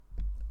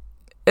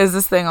Is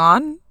this thing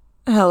on?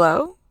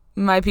 Hello?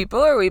 My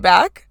people, are we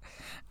back?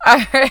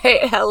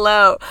 Alright,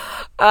 hello.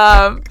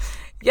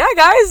 Yeah,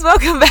 guys,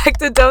 welcome back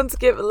to Don't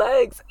Skip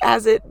Legs.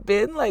 Has it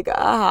been like a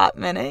hot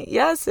minute?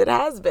 Yes, it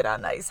has been a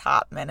nice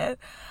hot minute.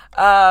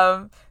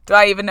 Do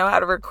I even know how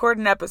to record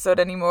an episode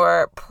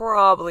anymore?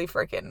 Probably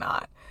freaking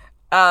not.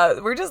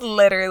 We're just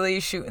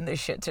literally shooting this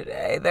shit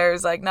today.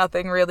 There's like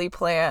nothing really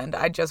planned.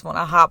 I just want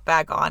to hop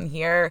back on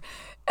here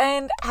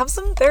and have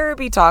some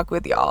therapy talk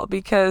with y'all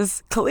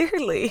because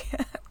clearly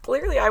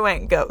I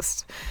went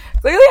ghost.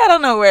 Clearly I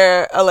don't know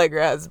where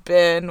Allegra has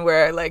been,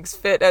 where Legs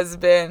Fit has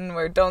been,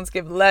 where Don't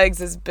Skip Legs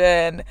has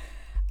been.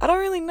 I don't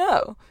really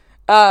know.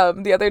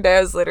 The other day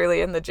I was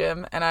literally in the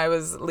gym and I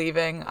was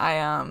leaving.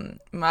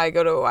 I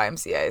go to a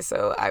YMCA,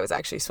 so I was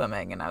actually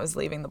swimming and I was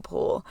leaving the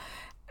pool.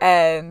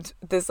 And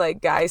this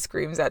like guy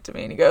screams out to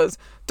me and he goes,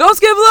 "Don't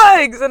skip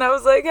legs!" And I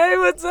was like, "Hey,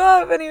 what's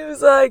up?" And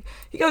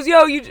he goes,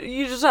 "Yo,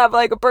 you just have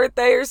like a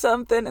birthday or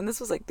something." And this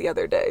was like the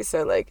other day.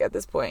 So like at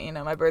this point,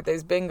 my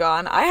birthday's been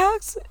gone. I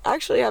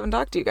actually haven't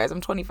talked to you guys.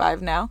 I'm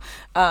 25 now.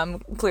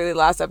 Clearly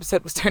last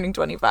episode was turning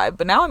 25,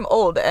 but now I'm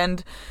old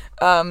and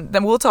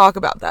then we'll talk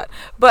about that.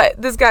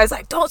 But this guy's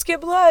like, "Don't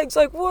skip legs.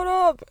 Like, what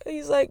up?"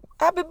 He's like,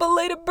 "Happy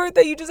belated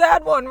birthday. You just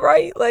had one,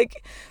 right?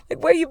 Like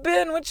where you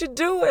been? What you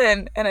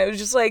doing?" And it was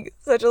just like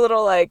such a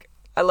little like,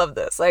 I love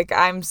this. Like,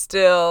 I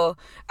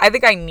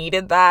think I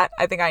needed that.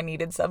 I think I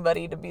needed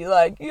somebody to be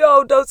like,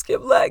 "Yo, don't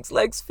skip legs.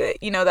 Legs fit."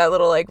 That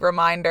little like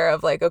reminder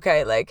of like,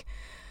 okay, like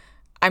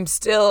I'm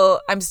still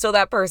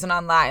that person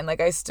online.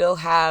 Like I still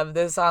have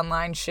this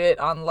online shit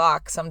on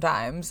lock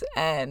sometimes.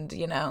 And,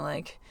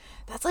 like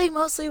that's like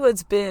mostly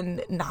what's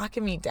been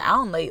knocking me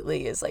down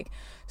lately is like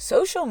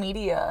social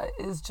media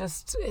is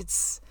just,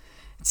 it's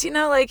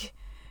like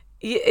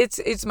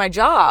it's my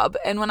job.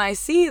 And when I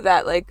see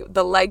that like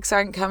the likes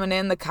aren't coming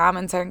in, the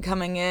comments aren't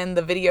coming in,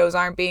 the videos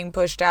aren't being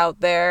pushed out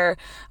there,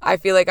 I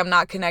feel like I'm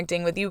not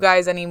connecting with you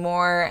guys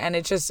anymore. And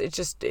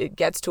it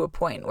gets to a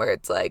point where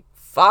it's like,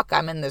 fuck,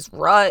 I'm in this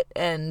rut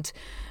and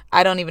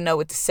I don't even know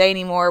what to say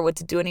anymore, what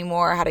to do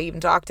anymore, how to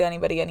even talk to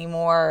anybody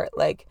anymore,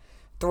 like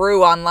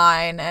through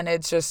online. And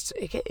it's just,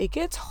 it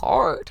gets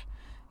hard.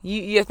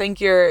 You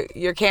think you're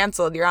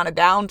canceled, you're on a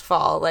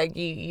downfall, like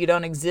you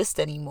don't exist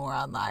anymore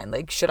online.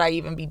 Like, should I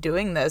even be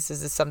doing this?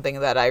 Is this something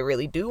that I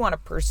really do want to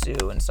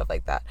pursue and stuff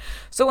like that?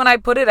 So when I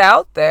put it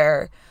out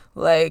there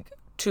like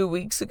 2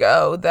 weeks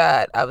ago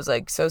that I was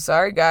like, "So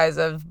sorry guys,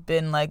 I've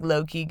been like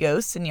low-key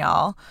ghosting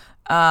y'all.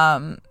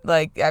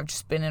 Like I've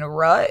just been in a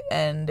rut,"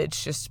 and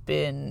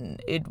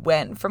it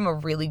went from a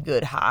really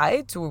good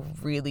high to a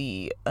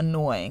really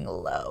annoying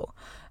low.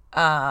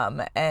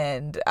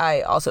 And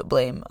I also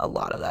blame a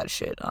lot of that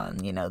shit on,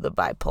 the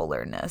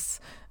bipolarness,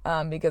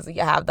 because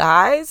you have the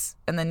highs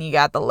and then you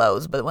got the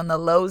lows, but when the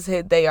lows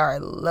hit, they are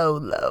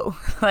low,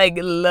 like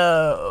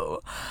low,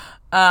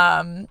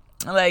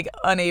 like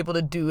unable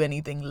to do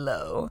anything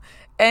low.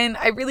 And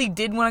I really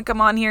did want to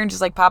come on here and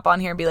just like pop on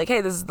here and be like,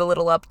 "Hey, this is the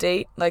little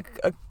update." Like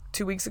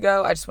 2 weeks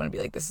ago, I just want to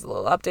be like, "This is a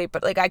little update,"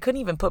 but like I couldn't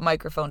even put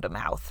microphone to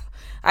mouth.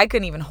 I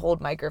couldn't even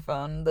hold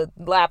microphone. The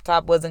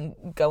laptop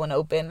wasn't going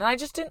open, and I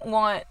just didn't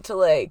want to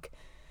like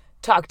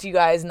talk to you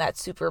guys in that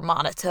super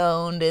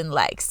monotoned and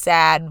like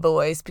sad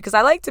voice, because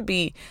I like to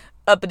be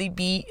uppity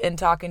beat and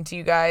talking to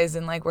you guys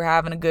and like we're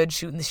having a good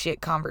shooting the shit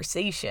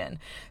conversation.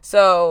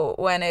 So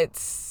when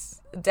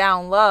it's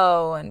down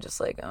low and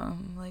just like, "Oh,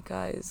 like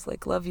guys,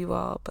 like love you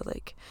all," but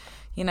like,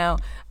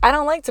 I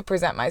don't like to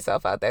present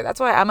myself out there. That's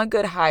why I'm a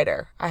good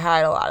hider. I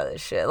hide a lot of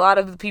this shit. A lot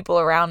of the people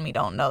around me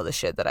don't know the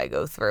shit that I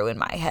go through in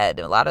my head.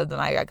 A lot of them,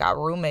 I got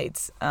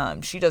roommates.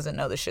 She doesn't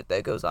know the shit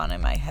that goes on in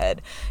my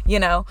head,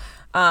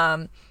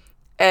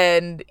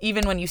 and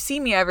even when you see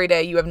me every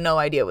day, you have no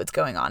idea what's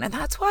going on. And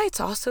that's why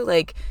it's also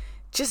like,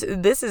 just,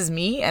 this is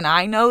me, and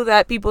I know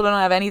that people don't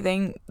have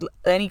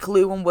any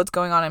clue on what's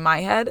going on in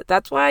my head.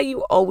 That's why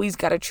you always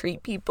got to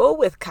treat people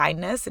with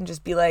kindness and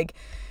just be like,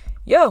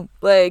 "Yo,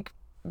 like,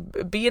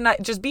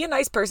 just be a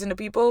nice person to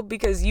people,"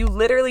 because you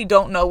literally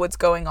don't know what's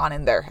going on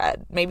in their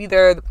head. Maybe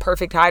they're the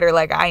perfect hider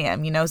like I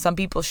am. Some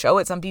people show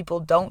it, some people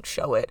don't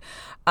show it.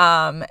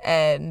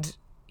 And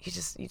you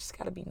just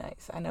got to be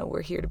nice. I know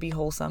we're here to be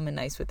wholesome and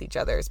nice with each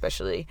other,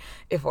 especially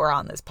if we're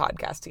on this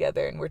podcast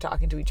together and we're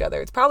talking to each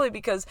other. It's probably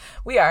because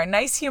we are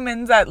nice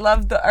humans that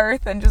love the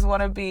earth and just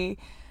want to be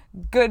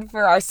good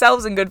for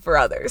ourselves and good for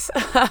others.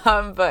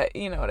 But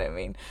you know what I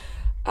mean?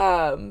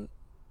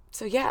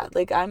 So yeah,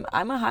 like I'm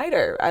a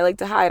hider. I like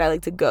to hide. I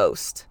like to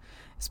ghost,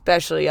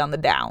 especially on the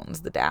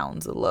downs,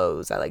 the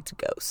lows. I like to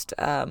ghost.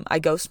 I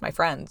ghost my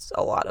friends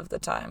a lot of the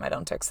time. I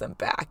don't text them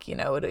back.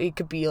 It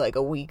could be like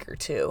a week or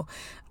two.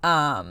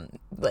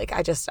 Like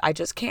I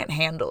just can't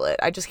handle it.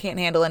 I just can't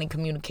handle any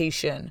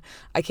communication.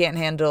 I can't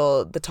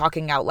handle the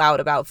talking out loud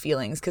about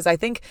feelings, because I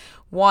think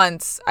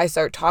once I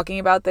start talking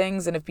about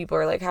things, and if people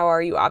are like, "How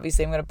are you?"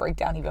 obviously I'm going to break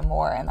down even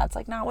more, and that's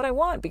like not what I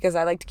want, because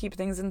I like to keep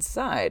things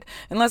inside.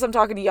 Unless I'm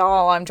talking to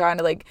y'all, I'm trying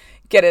to like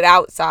get it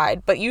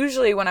outside. But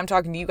usually when I'm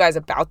talking to you guys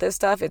about this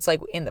stuff, it's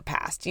like in the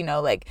past,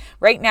 like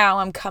right now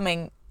I'm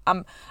coming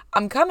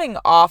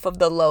off of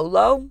the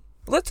low,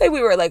 let's say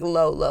we were like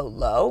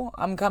low.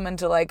 I'm coming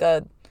to like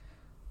a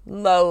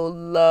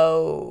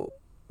low,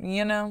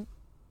 you know,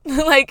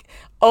 like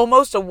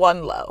almost a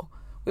 1 low.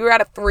 We were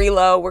at a 3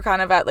 low. We're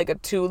kind of at like a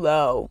 2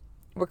 low.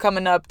 We're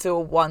coming up to a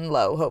 1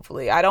 low,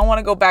 hopefully. I don't want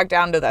to go back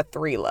down to that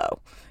 3 low.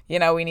 You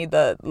know, we need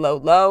the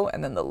low,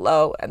 and then the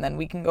low, and then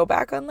we can go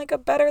back on like a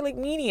better like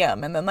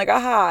medium, and then like a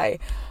high.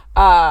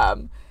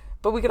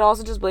 But we could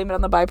also just blame it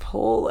on the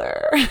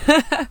bipolar.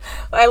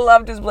 I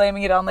love just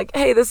blaming it on like,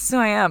 hey, this is who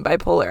I am,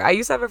 bipolar. I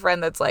used to have a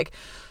friend that's like,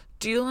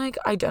 do you like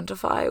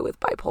identify with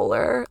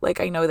bipolar?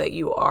 Like, I know that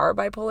you are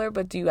bipolar,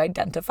 but do you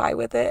identify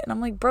with it? And I'm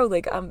like, bro,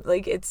 like,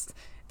 it's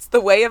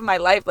the way of my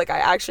life. Like, I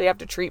actually have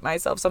to treat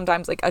myself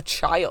sometimes like a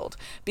child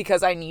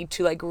because I need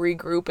to like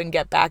regroup and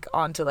get back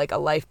onto like a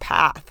life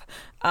path.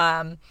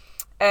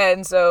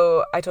 And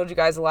so I told you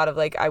guys a lot of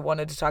like, I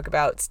wanted to talk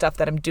about stuff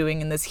that I'm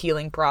doing in this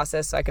healing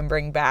process so I can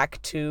bring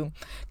back to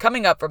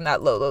coming up from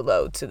that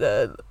low to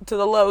the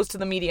lows, to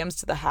the mediums,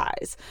 to the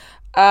highs.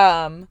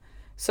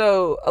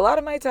 So a lot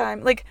of my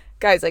time, like,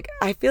 guys, like,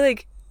 I feel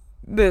like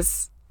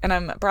this, and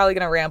I'm probably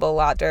going to ramble a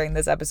lot during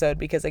this episode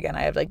because, again,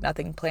 I have, like,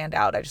 nothing planned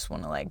out. I just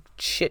want to, like,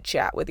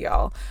 chit-chat with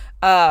y'all.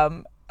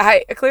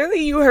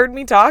 Clearly you heard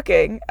me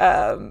talking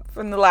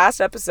from the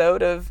last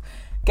episode of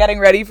getting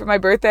ready for my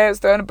birthday. I was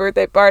throwing a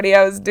birthday party.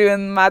 I was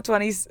doing my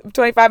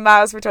 25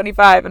 miles for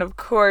 25. And, of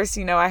course,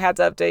 you know, I had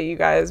to update you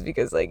guys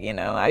because, like, you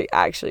know, I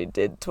actually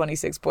did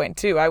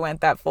 26.2. I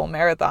went that full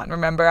marathon.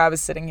 Remember, I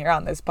was sitting here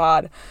on this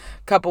pod a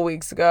couple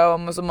weeks ago,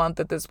 almost a month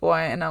at this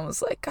point, and I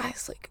was like,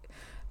 guys, like,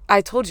 I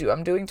told you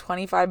I'm doing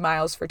 25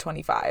 miles for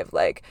 25.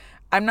 Like,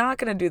 I'm not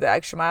going to do the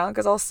extra mile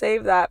because I'll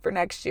save that for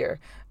next year.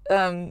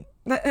 Who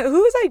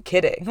was I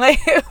kidding? Like,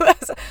 who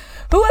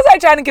was I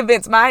trying to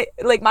convince?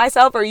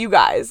 Myself or you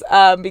guys?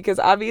 Because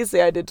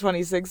obviously I did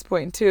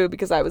 26.2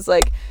 because I was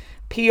like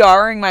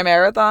PRing my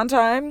marathon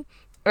time,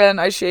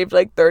 and I shaved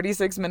like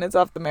 36 minutes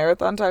off the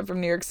marathon time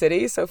from New York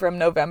City. So from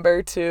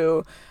November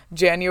to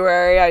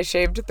January, I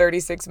shaved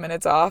 36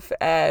 minutes off.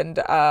 And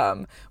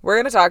we're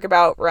going to talk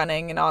about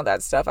running and all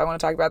that stuff. I want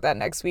to talk about that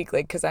next week,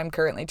 like, because I'm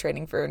currently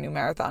training for a new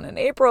marathon in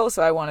April.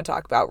 So I want to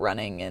talk about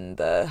running and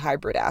the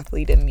hybrid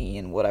athlete in me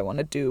and what I want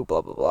to do,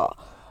 blah, blah,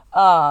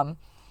 blah.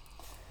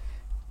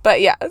 But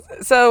yeah,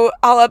 so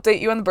I'll update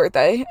you on the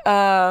birthday.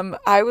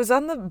 I was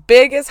on the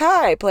biggest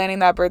high planning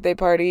that birthday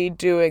party,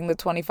 doing the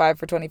 25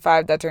 for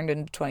 25 that turned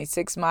into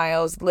 26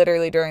 miles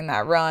literally during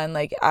that run.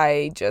 Like,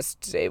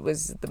 it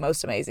was the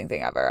most amazing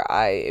thing ever.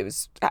 It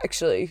was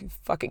actually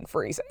fucking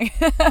freezing.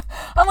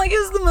 I'm like, it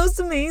was the most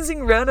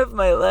amazing run of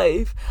my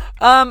life.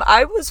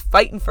 I was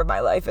fighting for my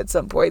life at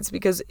some points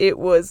because it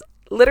was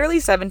literally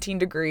 17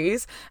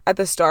 degrees at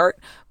the start,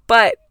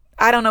 but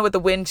I don't know what the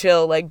wind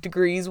chill like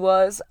degrees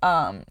was.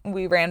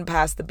 We ran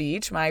past the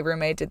beach. My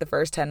roommate did the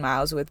first 10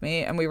 miles with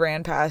me, and we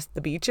ran past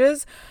the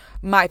beaches.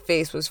 My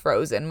face was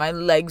frozen. My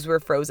legs were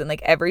frozen.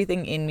 Like,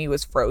 everything in me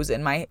was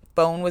frozen. My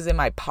phone was in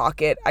my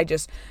pocket. I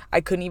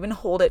couldn't even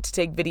hold it to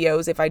take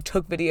videos. If I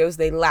took videos,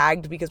 they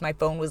lagged because my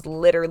phone was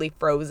literally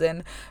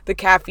frozen. The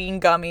caffeine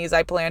gummies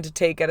I planned to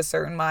take at a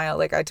certain mile,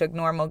 like, I took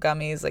normal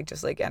gummies, like,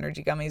 just like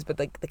energy gummies, but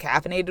like the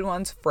caffeinated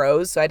ones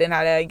froze, so I didn't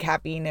have any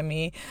caffeine in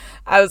me.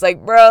 I was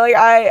like, bro, like,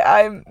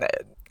 I'm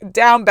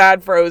down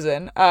bad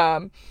frozen.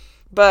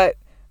 But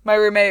my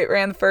roommate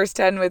ran the first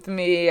 10 with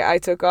me. I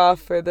took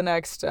off for the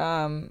next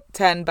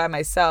 10 by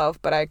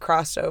myself, but I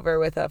crossed over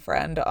with a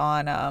friend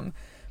on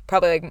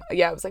probably like,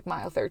 it was like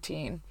mile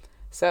 13.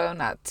 So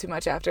not too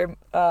much after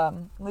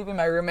leaving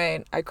my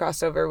roommate, I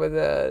crossed over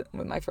with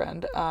my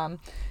friend.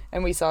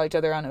 And we saw each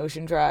other on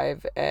Ocean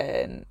Drive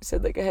and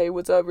said like, hey,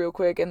 what's up real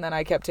quick? And then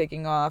I kept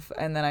taking off,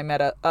 and then I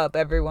met up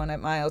everyone at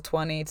mile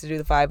 20 to do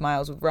the 5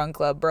 miles with Run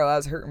Club. Bro, I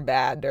was hurting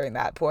bad during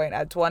that point.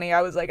 At 20,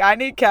 I was like, I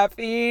need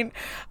caffeine.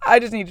 I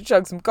just need to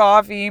chug some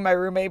coffee. My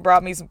roommate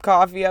brought me some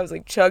coffee. I was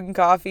like chugging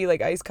coffee,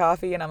 like iced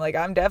coffee. And I'm like,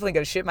 I'm definitely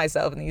going to shit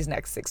myself in these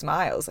next 6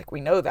 miles. Like,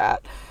 we know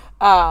that.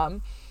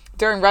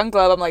 During Run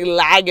Club, I'm like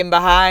lagging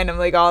behind. I'm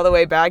like all the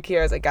way back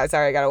here. I was like, guys,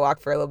 sorry, I gotta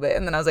walk for a little bit.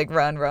 And then I was like,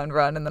 run.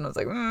 And then I was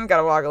like,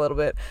 gotta walk a little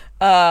bit.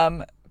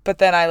 But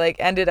then I like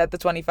ended at the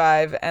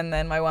 25, and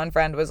then my one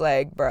friend was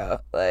like, bro,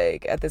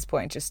 like at this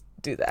point, just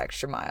do the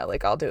extra mile.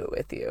 Like, I'll do it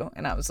with you.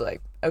 And I was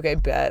like, okay,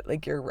 bet.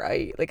 Like, you're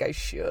right. Like, I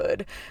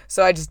should.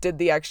 So I just did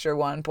the extra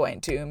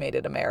 1.2, made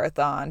it a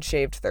marathon,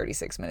 shaved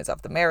 36 minutes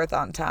off the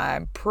marathon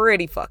time.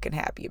 Pretty fucking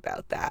happy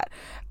about that.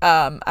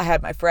 I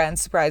had my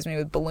friends surprise me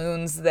with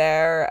balloons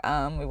there.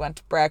 We went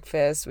to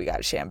breakfast. We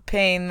got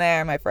champagne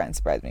there. My roommate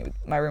surprised me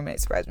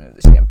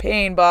with the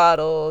champagne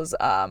bottles.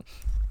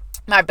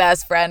 My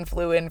best friend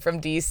flew in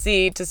from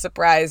DC to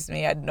surprise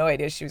me. I had no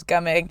idea she was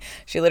coming.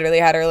 She literally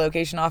had her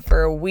location off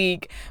for a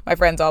week. My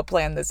friends all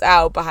planned this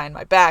out behind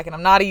my back, and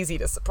I'm not easy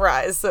to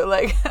surprise. So,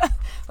 like,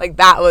 like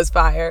that was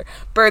fire.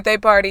 Birthday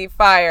party,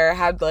 fire.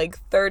 Had, like,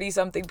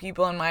 30-something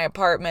people in my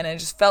apartment, and it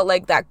just felt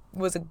like that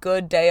was a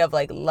good day of,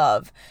 like,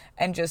 love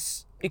and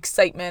just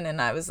excitement. And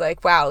I was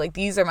like, wow, like,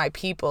 these are my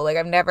people. Like,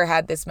 I've never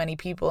had this many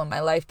people in my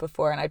life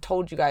before, and I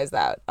told you guys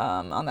that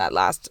on that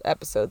last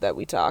episode that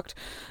we talked.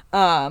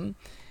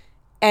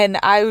 And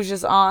I was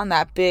just on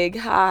that big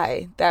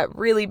high, that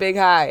really big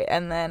high.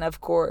 And then,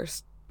 of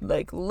course,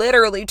 like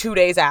literally 2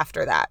 days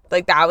after that,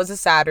 like that was a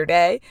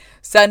Saturday.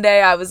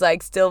 Sunday, I was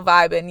like still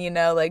vibing,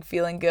 like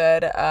feeling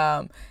good.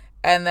 And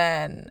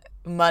then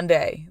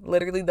Monday,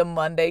 literally the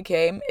Monday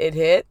came, it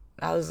hit.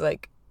 I was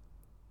like,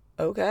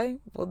 okay,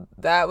 well,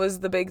 that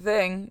was the big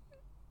thing.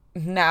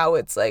 Now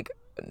it's like,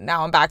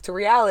 now I'm back to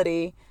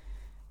reality.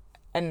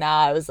 And now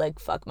I was like,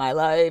 fuck my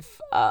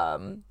life.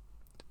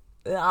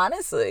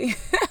 Honestly,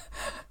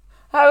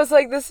 I was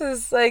like, this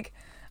is like,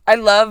 I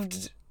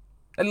loved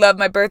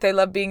my birthday,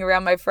 loved being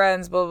around my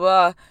friends, blah,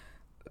 blah,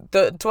 blah.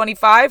 The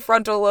 25,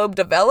 frontal lobe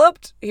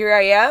developed. Here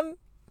I am.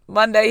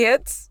 Monday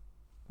hits.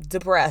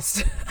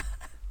 Depressed.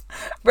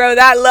 Bro,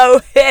 that low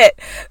hit.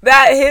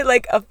 That hit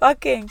like a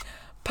fucking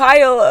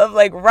pile of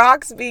like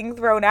rocks being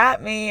thrown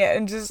at me,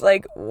 and just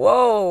like,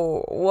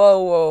 whoa, whoa,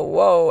 whoa,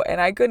 whoa. And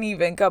I couldn't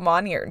even come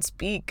on here and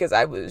speak because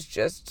I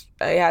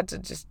had to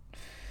just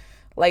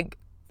like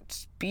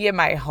just be in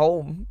my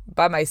home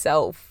by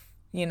myself,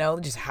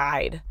 just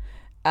hide.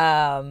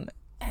 And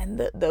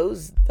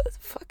those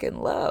fucking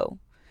low.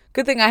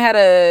 Good thing I had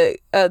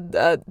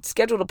a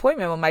scheduled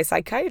appointment with my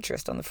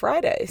psychiatrist on the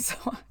Friday, so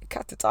I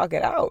got to talk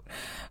it out.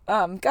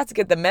 Got to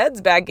get the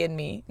meds back in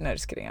me. No,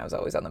 just kidding. I was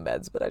always on the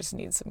meds, but I just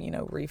need some,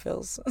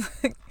 refills.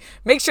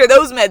 Make sure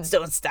those meds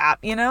don't stop,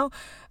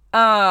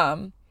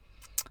 And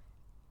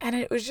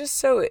it was just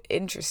so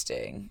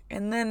interesting.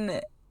 And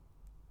then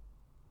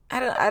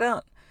I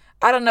don't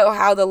know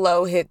how the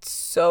low hit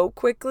so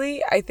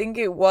quickly. I think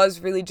it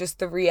was really just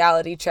the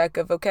reality check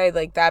of, okay,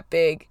 like that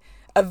big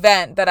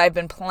event that I've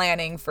been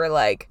planning for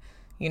like,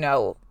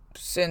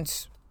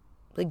 since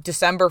like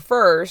December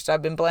 1st,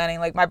 I've been planning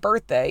like my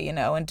birthday,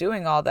 and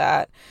doing all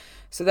that.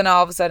 So then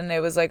all of a sudden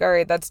it was like, all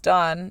right, that's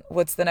done.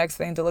 What's the next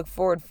thing to look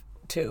forward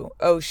to?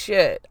 Oh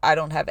shit, I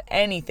don't have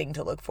anything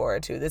to look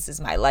forward to. This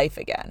is my life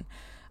again.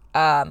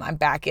 I'm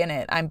back in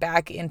it. I'm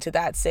back into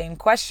that same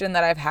question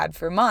that I've had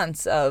for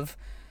months of,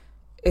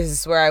 is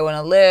this where I want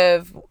to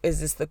live? Is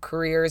this the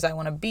careers I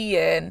want to be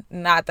in?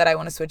 Not that I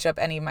want to switch up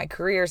any of my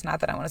careers, not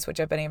that I want to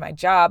switch up any of my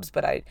jobs,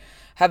 but I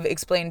have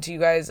explained to you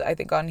guys, I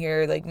think on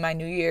here, like my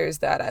New Year's,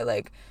 that I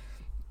like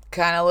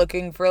kind of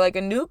looking for like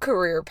a new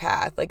career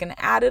path, like an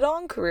added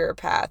on career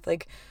path.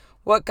 Like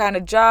what kind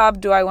of job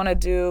do I want to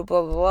do?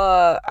 Blah, blah,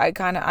 blah.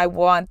 I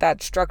want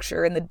that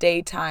structure in the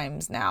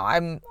daytimes now.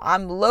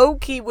 I'm low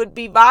key would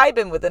be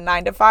vibing with a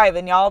 9 to 5,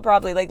 and y'all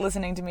probably like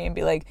listening to me and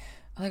be like,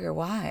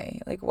 why?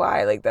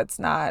 Like, that's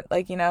not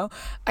like,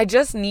 I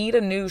just need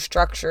a new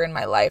structure in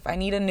my life. I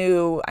need a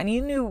new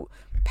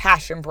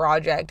passion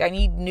project. I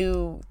need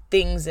new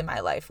things in my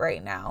life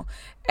right now.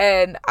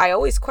 And I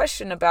always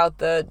question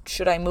about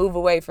should I move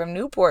away from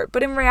Newport?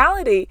 But in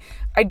reality,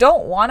 I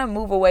don't want to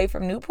move away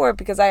from Newport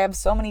because I have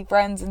so many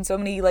friends and so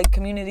many like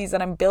communities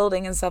that I'm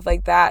building and stuff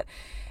like that.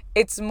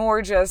 It's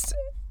more just,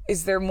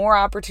 is there more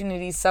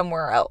opportunities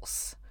somewhere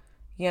else?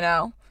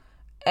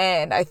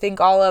 And I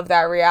think all of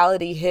that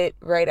reality hit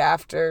right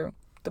after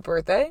the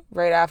birthday,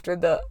 right after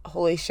the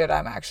holy shit,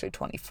 I'm actually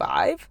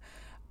 25.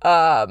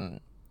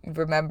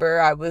 Remember,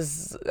 I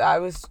was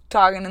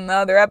talking in the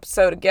other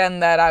episode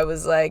again that I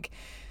was like,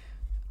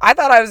 I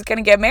thought I was going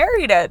to get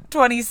married at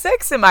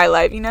 26 in my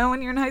life.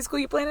 When you're in high school,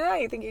 you plan it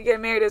out. You think you're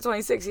getting married at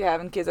 26, you're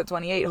having kids at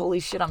 28. Holy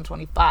shit, I'm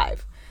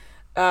 25.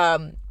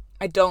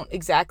 I don't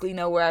exactly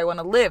know where I want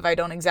to live. I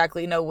don't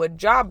exactly know what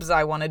jobs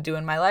I want to do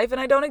in my life. And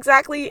I don't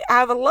exactly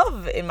have a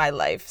love in my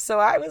life. So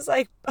I was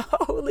like,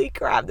 holy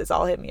crap, this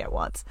all hit me at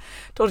once.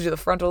 Told you the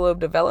frontal lobe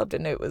developed,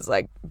 and it was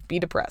like, be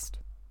depressed.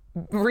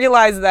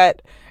 Realize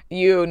that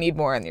you need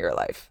more in your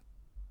life.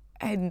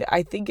 And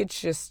I think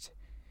it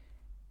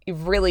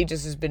really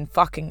just has been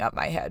fucking up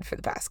my head for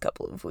the past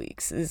couple of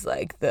weeks. Is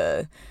like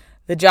the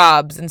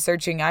jobs and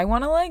searching. I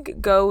want to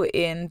like go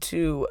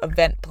into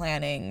event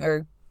planning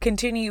or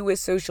continue with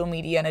social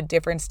media in a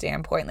different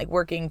standpoint, like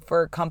working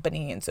for a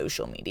company in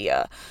social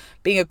media,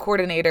 being a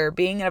coordinator,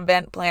 being an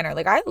event planner.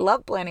 Like I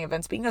love planning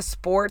events, being a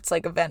sports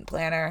like event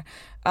planner,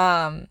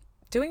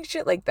 doing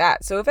shit like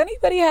that. So if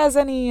anybody has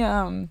any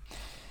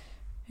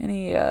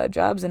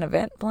jobs in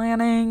event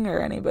planning, or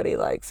anybody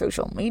like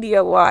social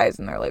media wise,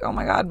 and they're like, oh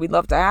my god, we'd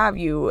love to have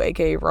you,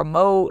 aka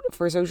remote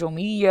for social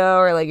media,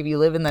 or like if you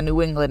live in the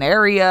New England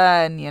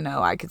area and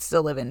I could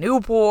still live in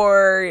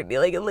Newport,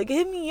 like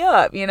hit me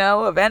up,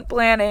 event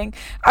planning.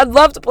 I'd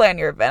love to plan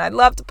your event. I'd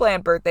love to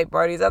plan birthday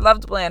parties. I'd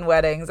love to plan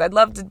weddings. I'd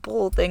love to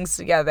pull things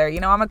together.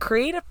 I'm a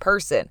creative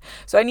person,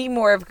 so I need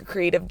more of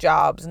creative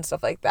jobs and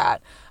stuff like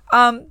that.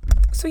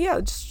 So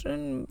yeah, just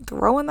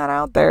throwing that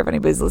out there. If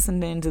anybody's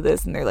listening to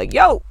this and they're like,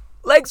 yo,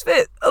 Legs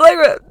Fit,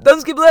 Allegra,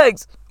 Don't Skip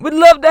Legs, would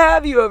love to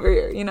have you over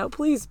here.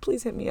 Please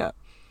hit me up.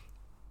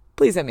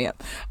 Please hit me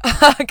up.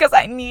 Because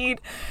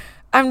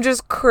I'm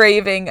just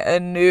craving a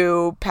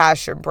new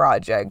passion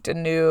project, a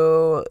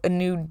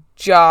new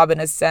job in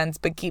a sense,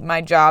 but keep my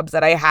jobs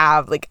that I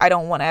have. Like, I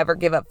don't want to ever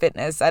give up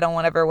fitness. I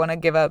don't ever want to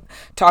give up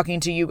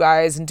talking to you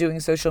guys and doing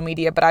social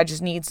media, but I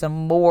just need some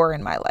more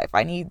in my life.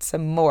 I need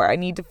some more. I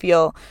need to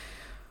feel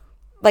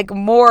like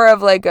more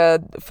of like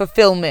a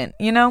fulfillment,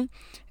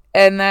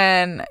 And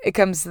then it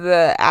comes to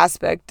the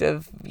aspect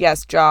of,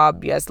 yes,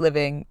 job, yes,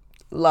 living,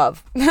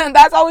 love.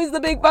 That's always the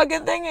big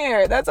fucking thing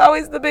here. That's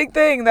always the big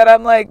thing that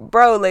I'm like,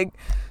 bro, like,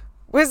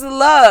 where's the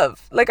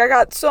love? Like, I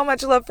got so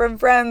much love from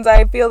friends.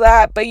 I feel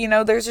that. But,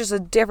 there's just a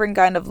different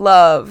kind of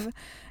love.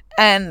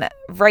 And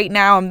right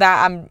now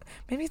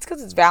maybe it's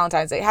because it's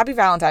Valentine's Day. Happy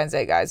Valentine's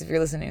Day, guys. If you're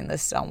listening to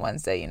this on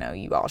Wednesday,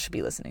 you all should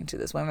be listening to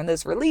this when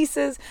this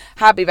releases.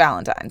 Happy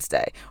Valentine's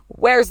Day.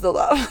 Where's the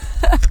love?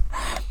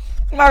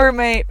 My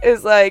roommate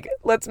is like,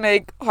 let's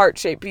make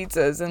heart-shaped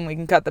pizzas and we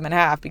can cut them in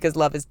half because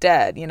love is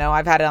dead.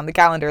 I've had it on the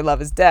calendar,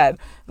 love is dead.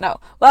 No,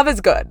 love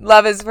is good.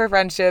 Love is for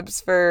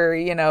friendships, for,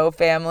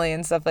 family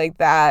and stuff like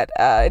that.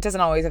 It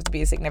doesn't always have to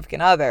be a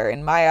significant other.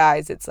 In my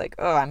eyes, it's like,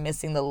 oh, I'm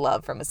missing the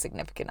love from a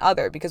significant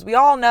other, because we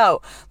all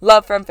know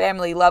love from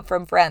family, love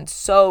from friends,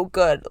 so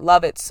good.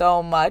 Love it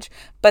so much.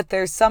 But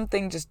there's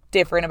something just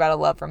different about a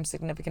love from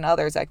significant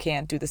others that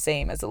can't do the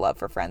same as a love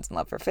for friends and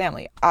love for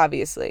family,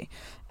 obviously.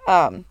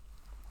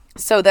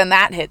 So then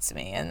that hits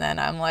me, and then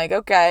I'm like,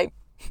 okay,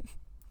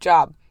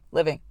 job,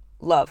 living,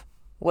 love,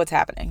 what's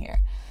happening here?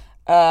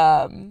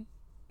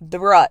 The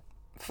rut,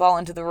 fall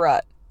into the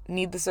rut,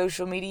 need the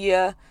social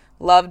media,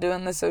 love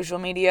doing the social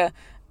media,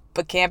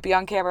 but can't be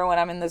on camera when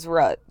I'm in this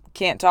rut,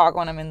 can't talk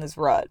when I'm in this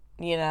rut,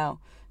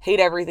 hate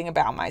everything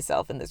about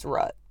myself in this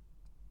rut.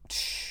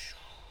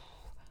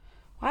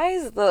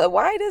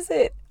 Why does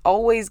it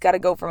always got to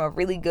go from a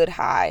really good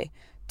high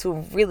to a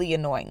really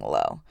annoying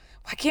low?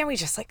 Why can't we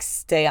just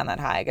stay on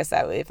that high? I guess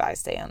that if I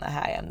stay on the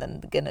high, I'm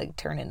then gonna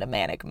turn into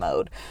manic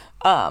mode.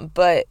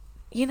 But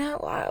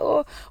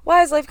why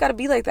has life got to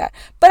be like that?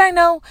 But I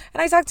know,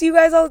 and I talk to you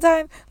guys all the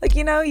time.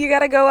 You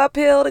gotta go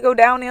uphill to go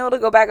downhill to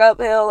go back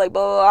uphill. Blah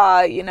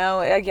blah blah.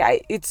 Yeah,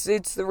 it's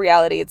the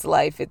reality. It's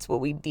life. It's what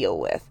we deal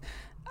with.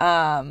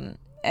 And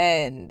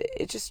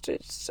it's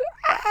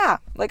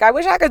I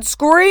wish I could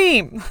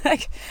scream.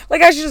 like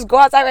I should just go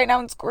outside right now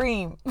and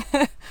scream.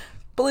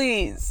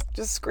 Please,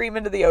 just scream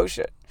into the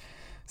ocean.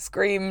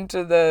 Scream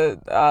to the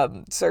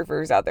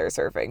surfers out there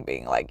surfing,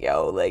 being like,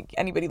 yo,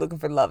 anybody looking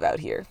for love out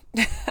here?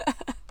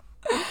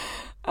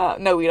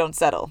 No, we don't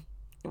settle.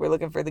 We're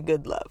looking for the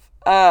good love.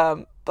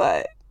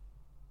 But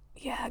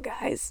yeah,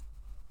 guys,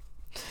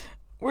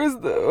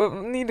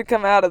 need to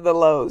come out of the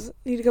lows.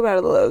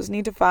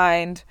 Need to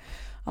find,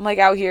 I'm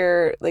out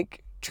here,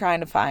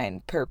 trying to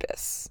find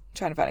purpose,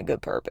 trying to find a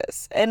good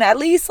purpose. And at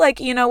least,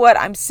 what,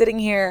 I'm sitting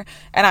here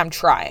and I'm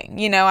trying,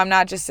 I'm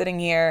not just sitting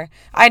here.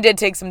 I did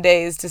take some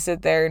days to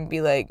sit there and be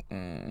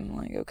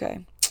okay,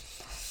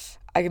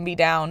 I can be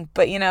down,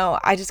 but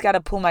I just got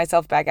to pull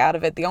myself back out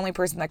of it. The only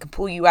person that can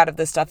pull you out of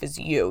this stuff is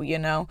you,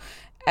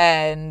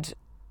 and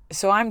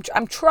so I'm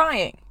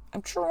trying,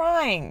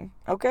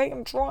 okay?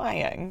 I'm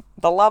trying.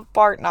 The love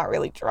part, not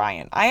really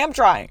trying. I am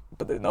trying,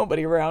 but there's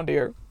nobody around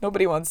here.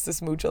 Nobody wants to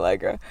smooch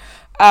Allegra.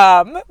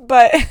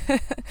 But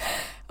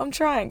I'm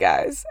trying,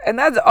 guys. And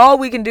that's all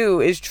we can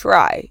do is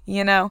try,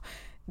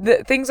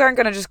 Things aren't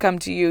going to just come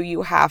to you.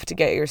 You have to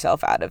get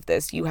yourself out of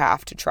this. You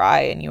have to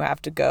try, and you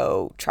have to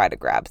go try to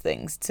grab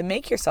things to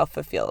make yourself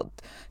fulfilled,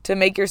 to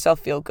make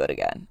yourself feel good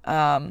again.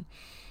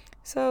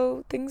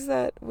 So things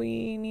that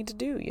we need to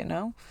do,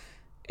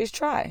 is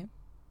try.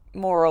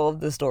 Moral of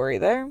the story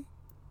there,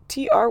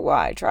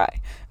 TRY,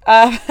 try.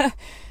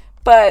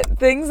 But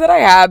things that I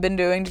have been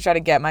doing to try to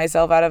get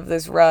myself out of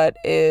this rut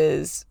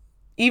is,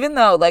 even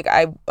though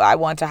I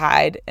want to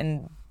hide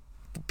and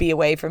be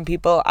away from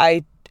people,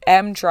 I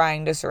am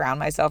trying to surround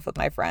myself with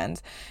my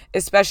friends,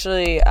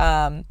 especially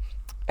again,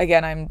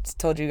 I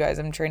told you guys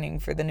I'm training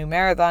for the new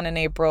marathon in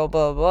April,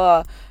 blah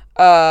blah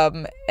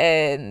blah.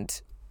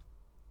 And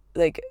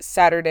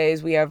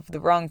Saturdays we have the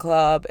run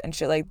club and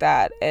shit like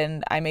that,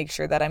 and I make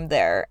sure that I'm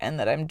there and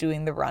that I'm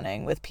doing the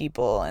running with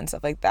people and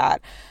stuff like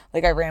that. I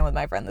ran with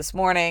my friend this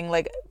morning,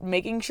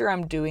 making sure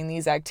I'm doing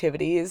these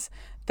activities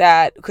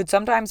that could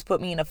sometimes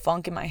put me in a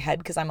funk in my head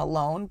because I'm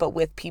alone, but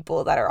with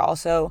people that are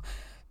also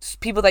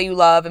people that you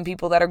love and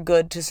people that are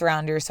good to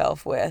surround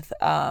yourself with.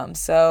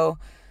 So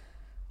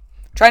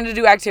trying to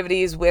do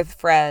activities with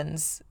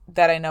friends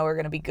that I know are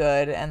going to be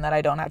good and that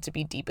I don't have to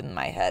be deep in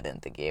my head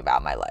and thinking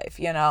about my life,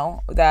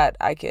 that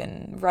I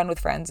can run with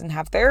friends and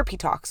have therapy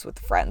talks with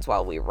friends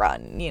while we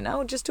run,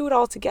 just do it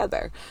all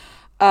together.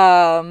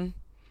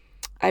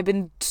 I've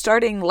been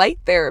starting light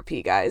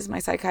therapy, guys. My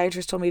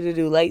psychiatrist told me to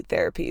do light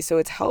therapy. So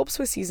it helps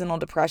with seasonal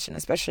depression,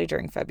 especially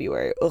during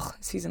February. Ugh,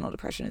 seasonal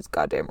depression is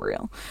goddamn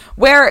real.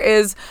 Where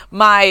is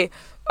my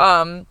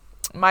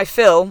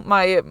Phil,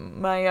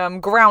 my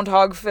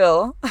groundhog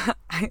Phil?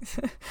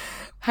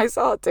 I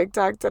saw a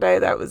TikTok today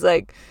that was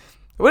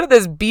what did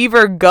this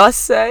beaver Gus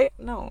say?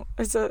 No,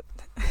 it's a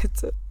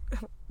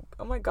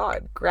oh my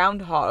god,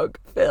 groundhog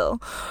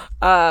Phil.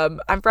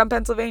 I'm from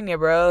Pennsylvania,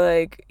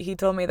 bro. He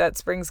told me that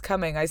spring's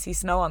coming. I see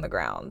snow on the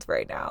ground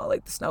right now.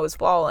 The snow is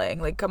falling.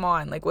 Come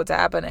on, what's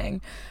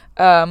happening?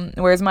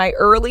 Where's my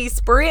early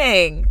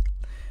spring?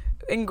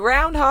 In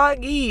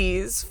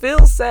Groundhogese,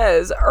 Phil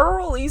says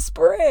early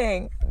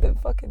spring. The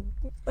fucking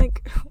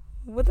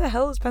what the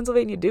hell is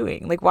Pennsylvania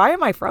doing? Like, why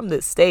am I from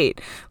this state?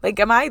 Like,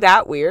 am I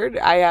that weird?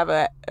 I have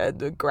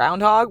the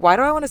groundhog. Why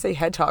do I want to say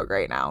hedgehog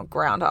right now?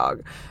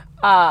 Groundhog.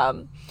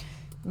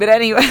 But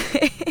anyway,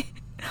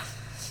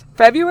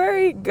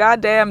 February,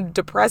 goddamn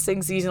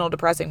depressing, seasonal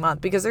depressing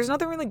month, because there's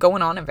nothing really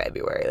going on in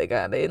February. Like,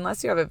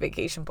 unless you have a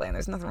vacation plan,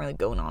 there's nothing really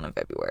going on in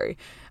February.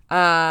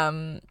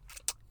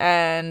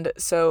 And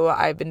so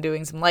I've been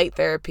doing some light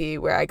therapy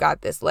where I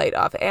got this light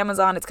off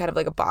Amazon. It's kind of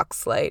like a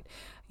box light.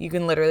 You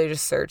can literally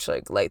just search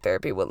like light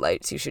therapy, what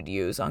lights you should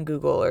use on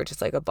Google, or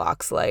just like a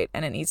box light.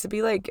 And it needs to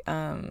be like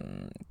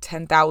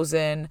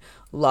 10,000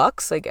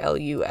 lux, like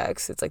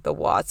LUX. It's like the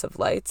watts of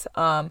lights.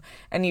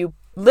 And you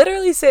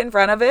literally sit in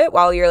front of it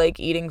while you're like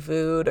eating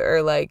food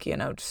or like, you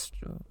know, just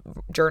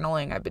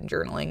journaling. I've been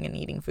journaling and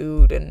eating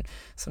food, and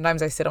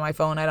sometimes I sit on my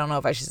phone. I don't know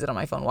if I should sit on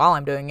my phone while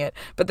I'm doing it,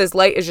 but this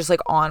light is just like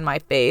on my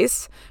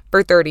face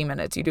for 30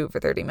 minutes. You do it for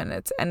 30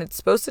 minutes, and it's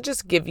supposed to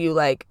just give you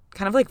like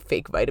kind of like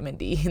fake vitamin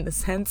D in the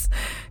sense,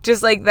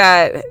 just like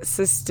that,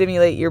 to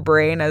stimulate your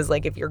brain as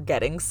like if you're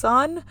getting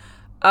sun.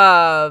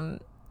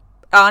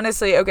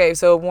 Honestly, okay,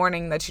 so a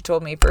warning that she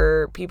told me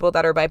for people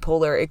that are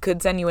bipolar, it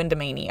could send you into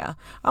mania.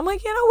 I'm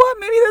like, you know what?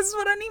 Maybe this is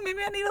what I need. Maybe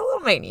I need a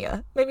little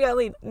mania. Maybe I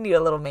need a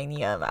little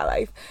mania in my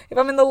life. If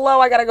I'm in the low,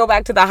 I gotta go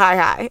back to the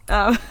high.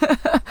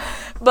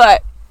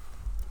 But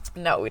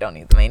no, we don't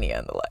need the mania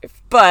in the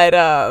life.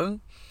 But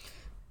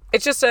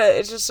it's just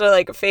a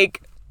like a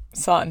fake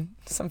sun,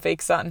 some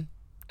fake sun.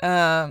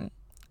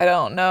 I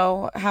don't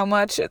know how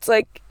much it's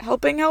like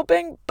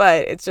helping,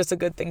 but it's just a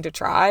good thing to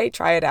try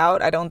it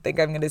out. I don't think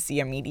I'm going to see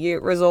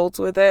immediate results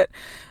with it.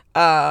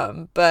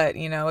 But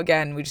you know,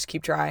 again, we just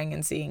keep trying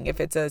and seeing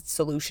if it's a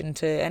solution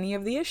to any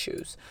of the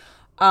issues.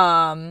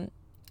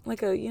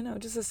 Like a, you know,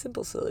 just a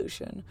simple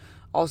solution.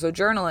 Also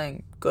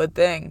journaling, good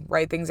thing.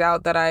 Write things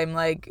out that I'm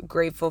like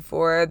grateful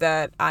for,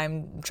 that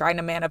I'm trying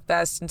to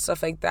manifest and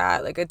stuff like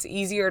that. Like, it's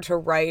easier to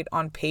write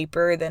on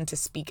paper than to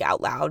speak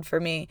out loud for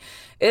me.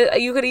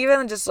 You could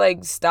even just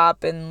like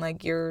stop and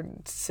like you're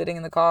sitting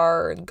in the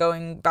car and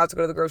about to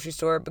go to the grocery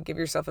store, but give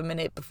yourself a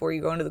minute before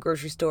you go into the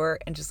grocery store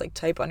and just like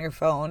type on your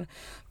phone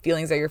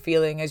feelings that you're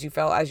feeling as you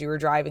felt as you were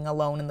driving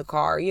alone in the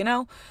car, you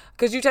know?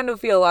 Because you tend to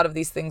feel a lot of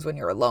these things when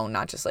you're alone,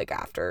 not just like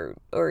after,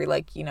 or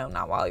like, you know,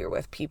 not while you're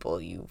with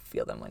people. You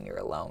feel them when you're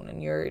alone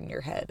and you're in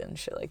your head and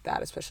shit like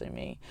that, especially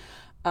me.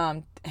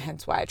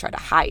 Hence why I try to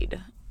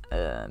hide,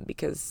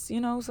 because, you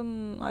know,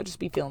 I just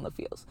be feeling the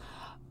feels.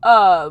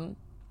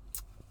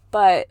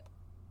 But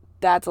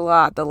that's a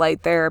lot. The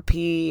light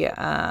therapy,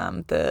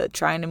 the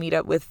trying to meet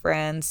up with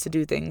friends to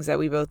do things that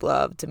we both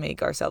love to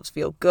make ourselves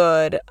feel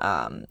good,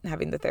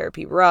 having the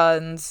therapy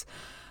runs,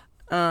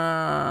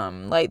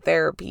 light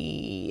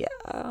therapy,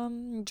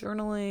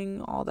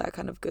 journaling, all that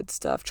kind of good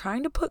stuff.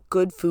 Trying to put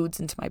good foods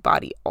into my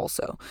body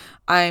also.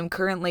 I'm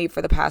currently,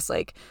 for the past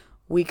like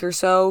week or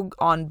so,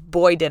 on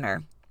boy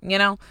dinner, you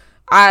know?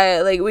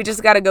 We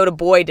just gotta go to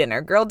boy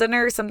dinner. Girl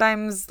dinner,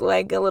 sometimes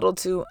like a little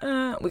too,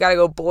 we gotta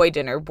go boy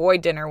dinner. Boy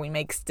dinner, we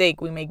make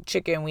steak, we make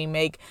chicken, we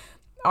make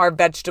our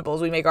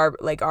vegetables, we make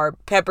our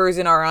peppers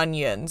and our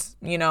onions,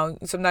 you know.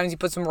 Sometimes you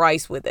put some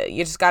rice with it.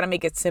 You just gotta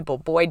make it simple.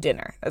 Boy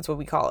dinner, that's what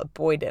we call it,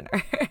 boy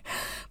dinner.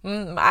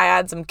 I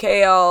add some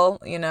kale,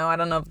 you know. I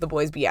don't know if the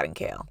boys be adding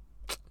kale.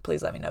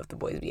 Please let me know if the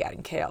boys be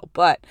adding kale.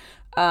 But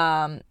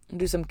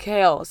do some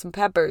kale, some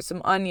peppers,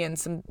 some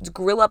onions,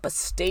 grill up a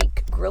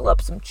steak, grill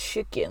up some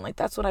chicken. Like,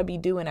 that's what I be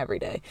doing every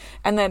day.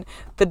 And then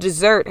the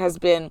dessert has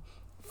been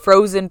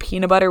frozen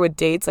peanut butter with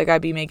dates. Like, I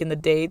be making the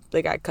dates,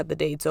 like I cut the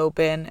dates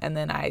open and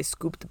then I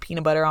scoop the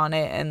peanut butter on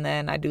it, and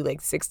then I do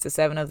like 6 to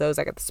 7 of those.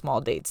 I got the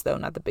small dates though,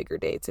 not the bigger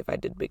dates. If I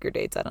did bigger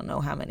dates, I don't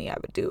know how many I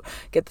would do.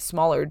 Get the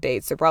smaller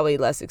dates. They're probably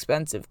less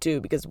expensive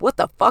too, because what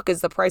the fuck is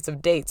the price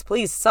of dates?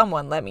 Please,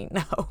 someone let me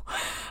know.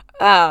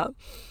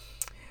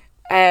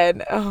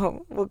 And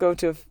we'll go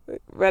to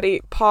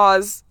ready,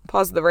 pause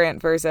the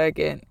rant for a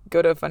second,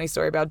 go to a funny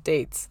story about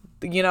dates.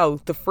 You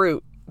know, the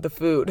fruit, the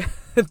food,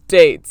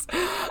 dates.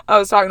 I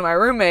was talking to my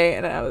roommate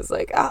and I was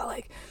like,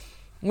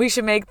 we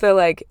should make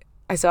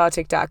I saw a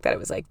TikTok that it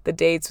was like the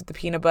dates with the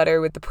peanut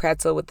butter, with the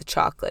pretzel, with the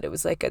chocolate. It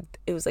was like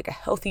a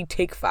healthy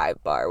Take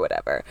 5 bar,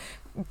 whatever.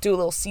 Do a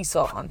little sea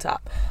salt on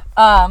top.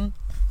 And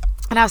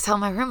I was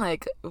telling my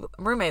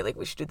roommate,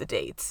 we should do the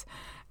dates.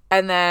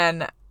 And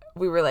then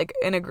we were like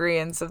in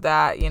agreement of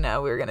that, you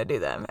know, we were going to do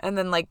them. And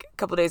then like a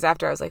couple days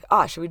after I was like,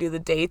 should we do the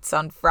dates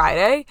on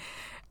Friday?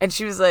 And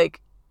she was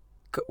like,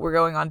 we're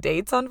going on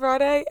dates on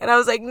Friday? And I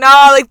was like, no,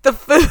 like the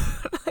food.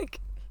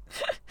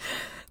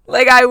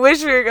 like I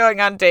wish we were going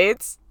on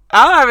dates.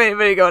 I don't have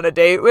anybody going to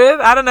date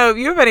with. I don't know if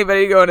you have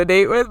anybody going to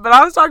date with, but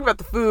I was talking about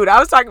the food. I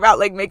was talking about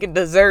like making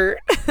dessert,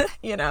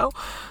 you know.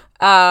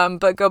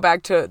 But go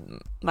back to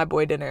my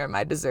boy dinner and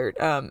my dessert.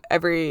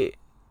 Every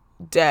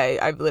day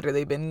I've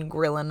literally been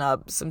grilling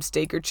up some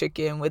steak or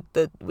chicken with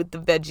the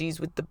veggies,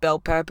 with the bell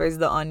peppers,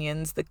 the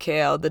onions, the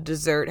kale. The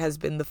dessert has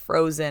been the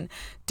frozen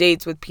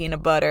dates with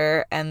peanut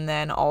butter, and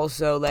then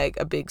also like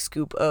a big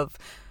scoop of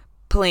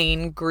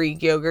plain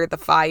Greek yogurt, the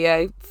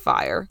fire,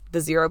 the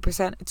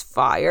 0%, it's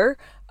fire.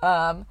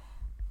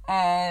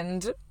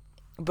 And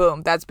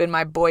boom, that's been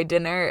my boy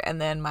dinner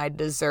and then my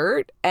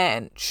dessert.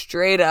 And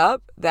straight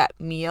up, that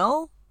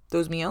meal,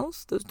 those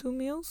two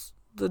meals,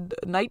 the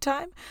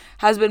nighttime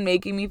has been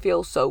making me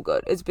feel so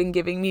good. It's been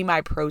giving me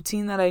my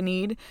protein that I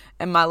need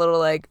and my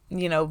little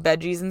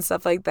veggies and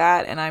stuff like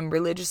that. And I'm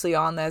religiously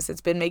on this.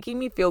 It's been making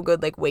me feel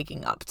good, like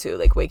waking up too.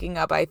 Like waking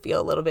up, I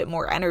feel a little bit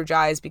more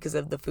energized because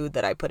of the food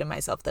that I put in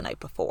myself the night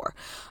before.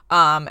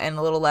 And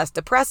a little less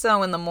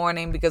depresso in the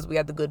morning because we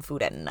had the good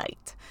food at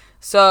night.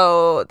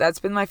 So that's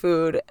been my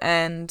food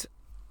and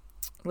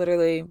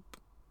literally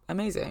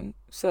amazing.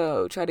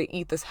 So try to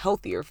eat this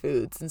healthier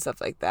foods and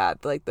stuff like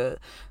that. Like the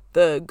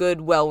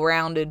good,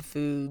 well-rounded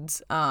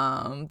foods,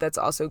 that's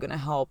also going to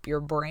help your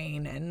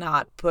brain and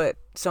not put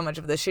so much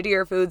of the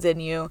shittier foods in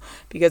you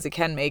because it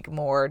can make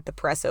more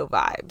depresso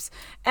vibes.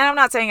 And I'm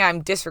not saying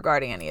I'm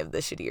disregarding any of the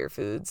shittier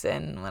foods.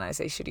 And when I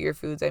say shittier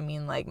foods, I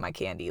mean like my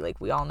candy. Like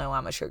we all know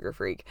I'm a sugar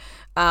freak,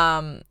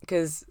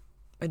 because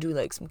I do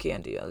like some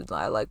candy.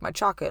 I like my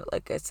chocolate.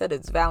 Like I said,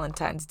 it's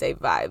Valentine's Day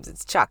vibes.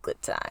 It's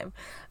chocolate time.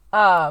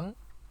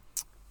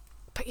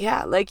 But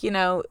yeah,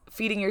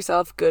 feeding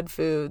yourself good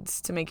foods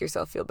to make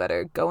yourself feel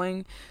better.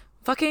 Go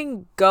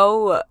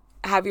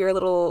have your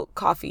little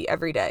coffee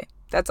every day.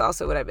 That's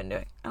also what I've been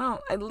doing.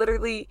 I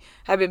literally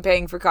have been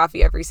paying for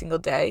coffee every single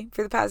day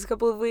for the past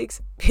couple of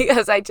weeks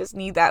because I just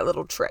need that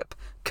little trip.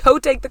 Go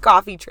take the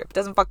coffee trip.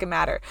 Doesn't fucking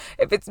matter.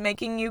 If it's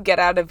making you get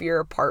out of your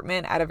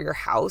apartment, out of your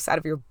house, out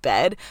of your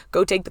bed,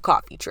 go take the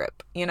coffee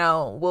trip. When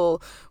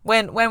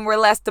we're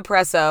less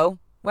depresso,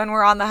 when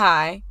we're on the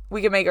high,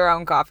 we can make our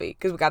own coffee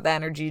because we got the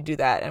energy to do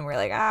that. And we're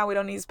like, we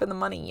don't need to spend the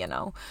money,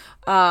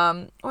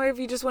 Or if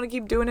you just want to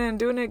keep doing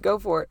it, go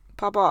for it.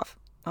 Pop off.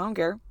 I don't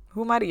care.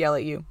 Who am I to yell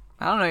at you?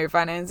 I don't know your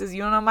finances.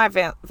 You don't know my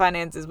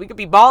finances. We could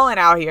be balling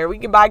out here. We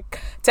can buy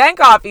 10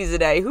 coffees a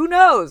day. Who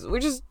knows? We're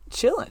just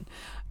chilling.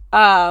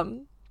 But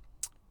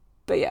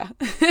yeah,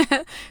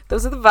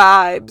 those are the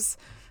vibes.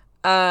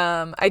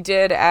 I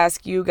did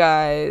ask you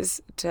guys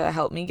to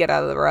help me get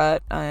out of the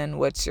rut and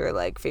what's your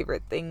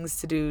favorite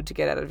things to do to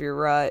get out of your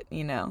rut,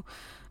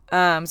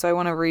 So I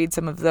want to read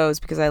some of those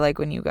because I like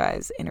when you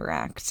guys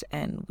interact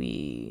and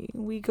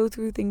we go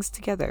through things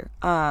together.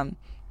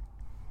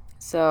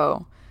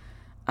 So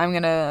I'm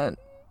going to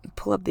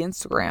pull up the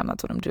Instagram.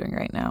 That's what I'm doing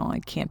right now. I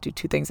can't do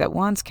two things at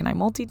once. Can I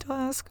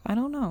multitask? I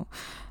don't know.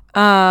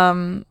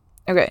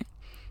 Okay.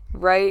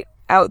 Write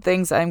out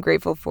things I'm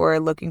grateful for,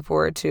 looking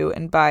forward to,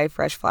 and buy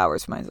fresh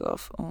flowers for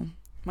myself. Oh,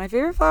 my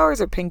favorite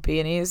flowers are pink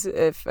peonies.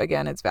 If,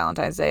 again, it's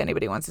Valentine's Day,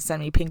 anybody wants to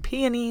send me pink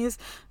peonies,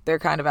 they're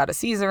kind of out of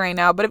season right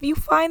now. But if you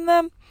find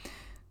them,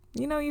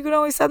 you can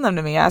always send them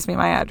to me. Ask me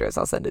my address.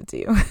 I'll send it to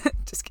you.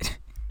 Just kidding.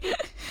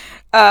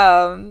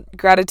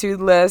 Gratitude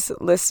list,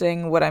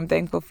 listing what I'm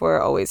thankful for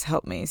always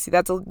help me. See,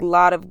 that's a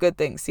lot of good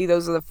things. See,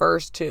 those are the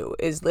first two,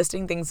 is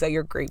listing things that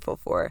you're grateful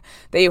for,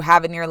 that you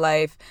have in your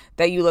life,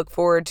 that you look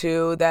forward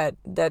to, that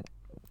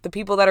the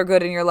people that are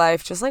good in your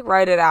life, just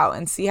write it out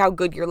and see how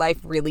good your life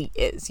really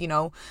is,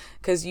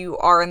 because you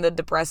are in the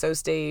depresso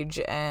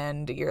stage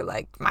and you're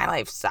like, my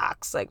life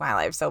sucks. My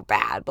life's so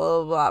bad,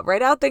 blah, blah, blah.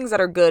 Write out things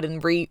that are good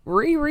and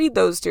reread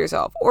those to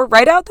yourself, or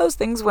write out those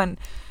things when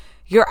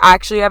you're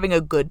actually having a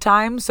good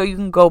time, so you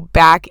can go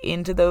back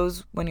into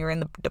those when you're in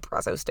the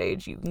depresso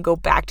stage. You can go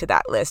back to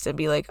that list and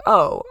be like,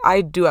 oh,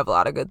 I do have a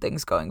lot of good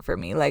things going for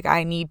me.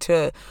 I need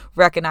to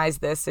recognize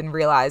this and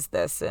realize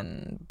this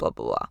and blah,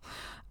 blah,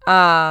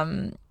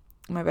 blah.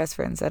 My best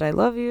friend said, I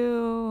love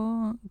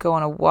you. Go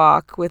on a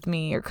walk with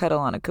me or cuddle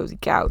on a cozy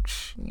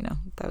couch.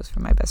 That was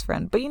from my best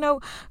friend. But,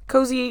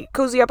 cozy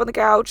up on the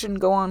couch and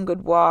go on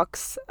good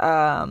walks.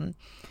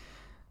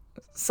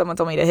 Someone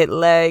told me to hit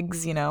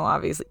legs,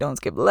 obviously don't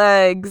skip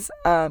legs.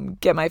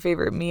 Get my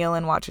favorite meal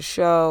and watch a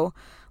show.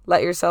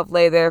 Let yourself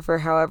lay there for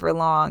however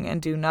long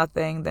and do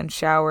nothing, then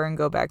shower and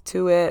go back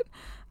to it.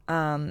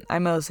 I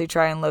mostly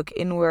try and look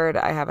inward.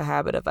 I have a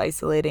habit of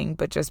isolating,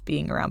 but just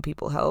being around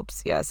people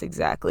helps. Yes,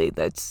 exactly.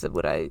 That's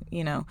what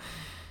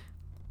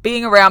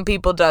being around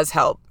people does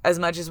help. As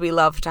much as we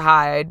love to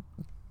hide,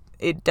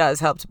 it does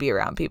help to be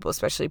around people,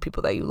 especially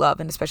people that you love,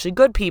 and especially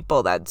good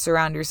people that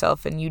surround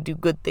yourself and you do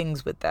good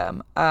things with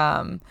them.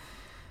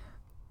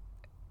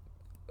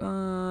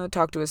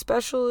 Talk to a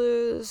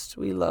specialist.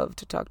 We love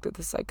to talk to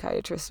the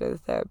psychiatrist or the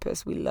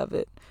therapist. We love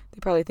it. They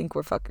probably think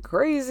we're fucking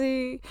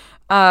crazy.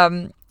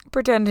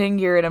 Pretending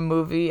you're in a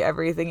movie,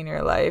 everything in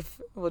your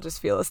life will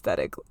just feel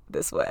aesthetic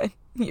this way.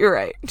 You're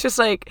right. Just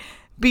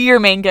be your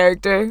main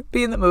character.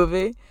 Be in the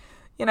movie.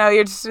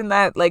 You're just in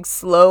that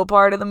slow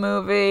part of the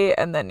movie,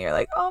 and then you're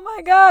like, oh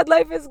my God,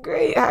 life is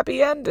great.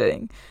 Happy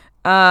ending.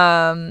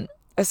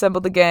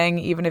 Assemble the gang,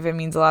 even if it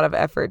means a lot of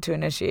effort to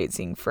initiate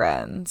seeing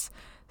friends.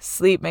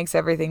 Sleep makes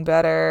everything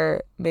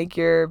better. Make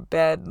your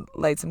bed,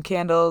 light some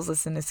candles,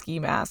 listen to Ski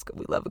Mask.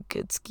 We love a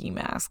good Ski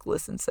Mask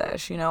listen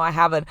sesh. I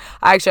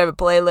actually have a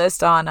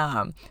playlist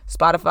on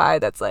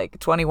Spotify that's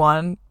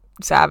 21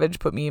 Savage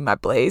put me in my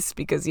place,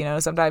 because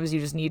sometimes you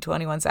just need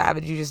 21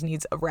 Savage. You just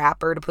need a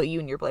rapper to put you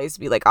in your place to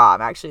be like, oh,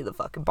 I'm actually the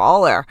fucking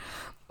baller.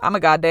 I'm a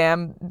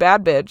goddamn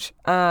bad bitch.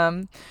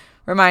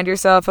 Remind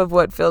yourself of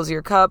what fills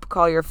your cup.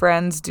 Call your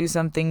friends. Do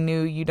something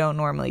new you don't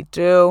normally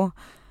do.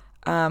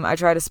 I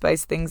try to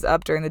spice things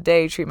up during the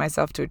day, treat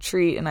myself to a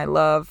treat, and I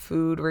love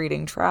food,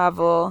 reading,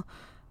 travel.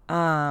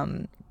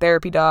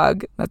 Therapy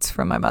dog. That's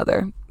from my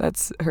mother.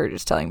 That's her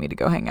just telling me to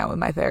go hang out with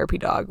my therapy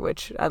dog,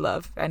 which I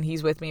love. And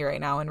he's with me right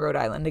now in Rhode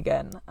Island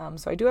again.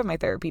 So I do have my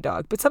therapy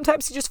dog. But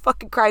sometimes he just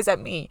fucking cries at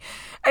me.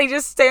 And he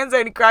just stands there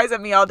and he cries at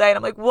me all day. And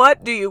I'm like,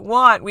 what do you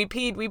want? We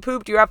peed, we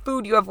pooped, you have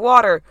food, you have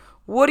water.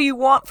 What do you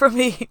want from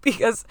me?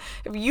 Because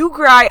if you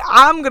cry,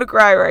 I'm going to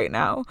cry right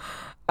now.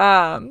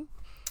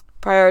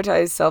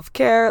 Prioritize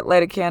self-care.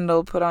 Light a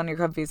candle. Put on your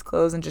comfiest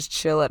clothes and just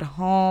chill at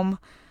home.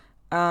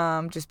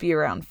 Just be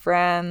around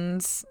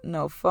friends,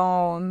 no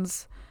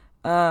phones,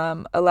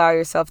 allow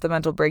yourself the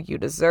mental break you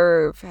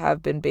deserve,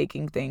 have been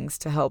baking things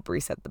to help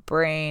reset the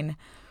brain.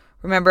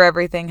 Remember,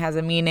 everything has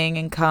a meaning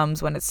and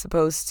comes when it's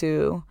supposed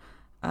to.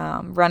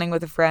 Running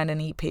with a friend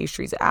and eat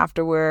pastries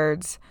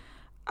afterwards.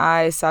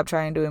 I stopped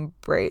trying to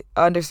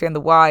understand the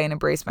why and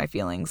embrace my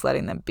feelings,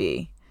 letting them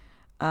be.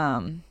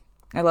 I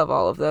love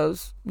all of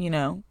those.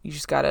 You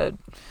just gotta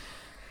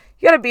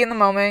be in the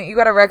moment. You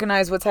gotta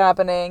recognize what's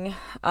happening.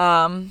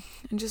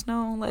 And just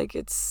know, like,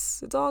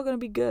 it's all gonna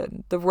be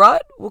good. The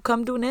rut will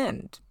come to an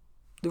end.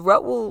 The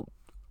rut will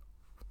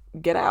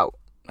get out.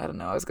 I don't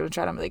know. I was gonna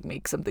try to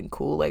make something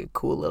cool, like a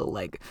cool little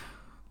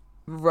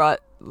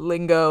rut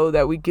lingo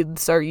that we could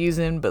start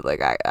using, but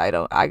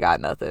I got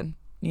nothing.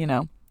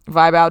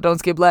 Vibe out, don't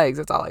skip legs.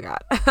 That's all I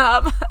got.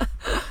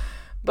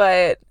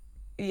 But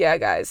yeah,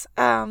 guys.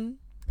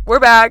 We're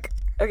back.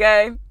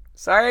 Okay.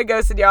 Sorry I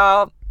ghosted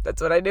y'all.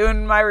 That's what I do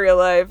in my real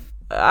life.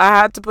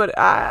 I'm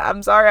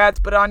sorry I had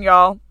to put it on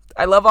y'all.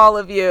 I love all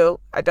of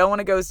you. I don't want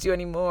to ghost you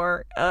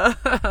anymore.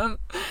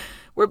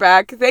 We're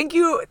back. Thank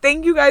you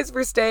guys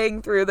for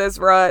staying through this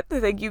rut.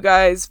 Thank you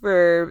guys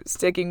for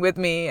sticking with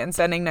me and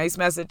sending nice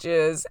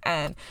messages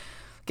and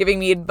giving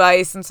me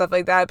advice and stuff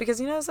like that. Because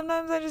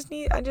sometimes I just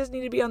need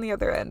to be on the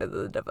other end of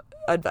the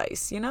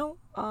advice.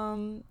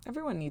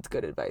 Everyone needs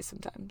good advice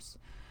sometimes.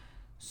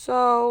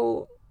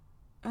 So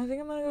I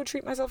think I'm gonna go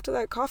treat myself to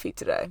that coffee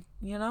today.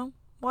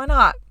 Why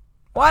not?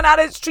 Why not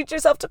just treat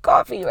yourself to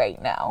coffee right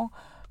now?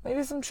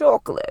 Maybe some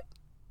chocolate.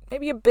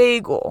 Maybe a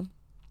bagel.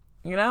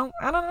 I don't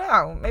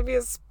know. Maybe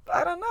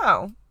I don't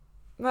know.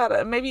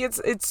 Maybe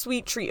it's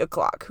sweet treat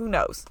o'clock. Who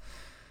knows?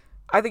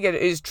 I think it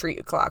is treat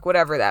o'clock,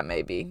 whatever that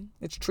may be.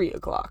 It's treat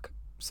o'clock.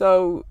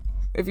 So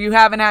if you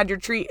haven't had your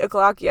treat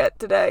o'clock yet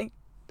today,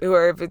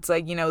 or if it's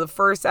the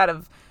first out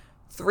of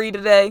 3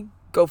 today,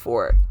 go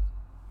for it.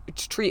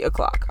 It's treat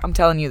o'clock. I'm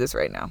telling you this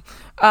right now.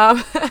 All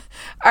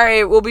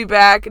right, we'll be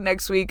back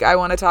next week. I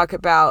want to talk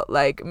about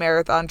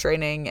marathon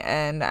training,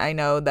 and I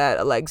know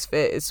that Legs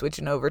Fit is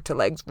switching over to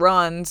Legs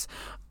Runs.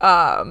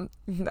 The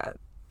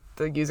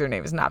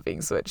username is not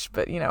being switched,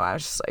 but I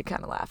was just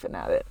kind of laughing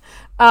at it.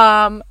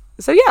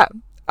 So yeah,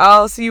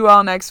 I'll see you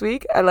all next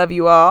week. I love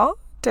you all.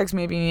 Text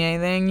me if you need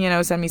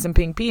anything. Send me some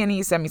pink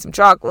peonies, send me some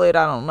chocolate.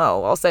 I don't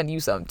know. I'll send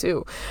you some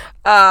too.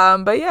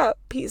 But yeah,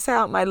 peace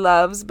out, my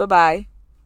loves. Bye-bye.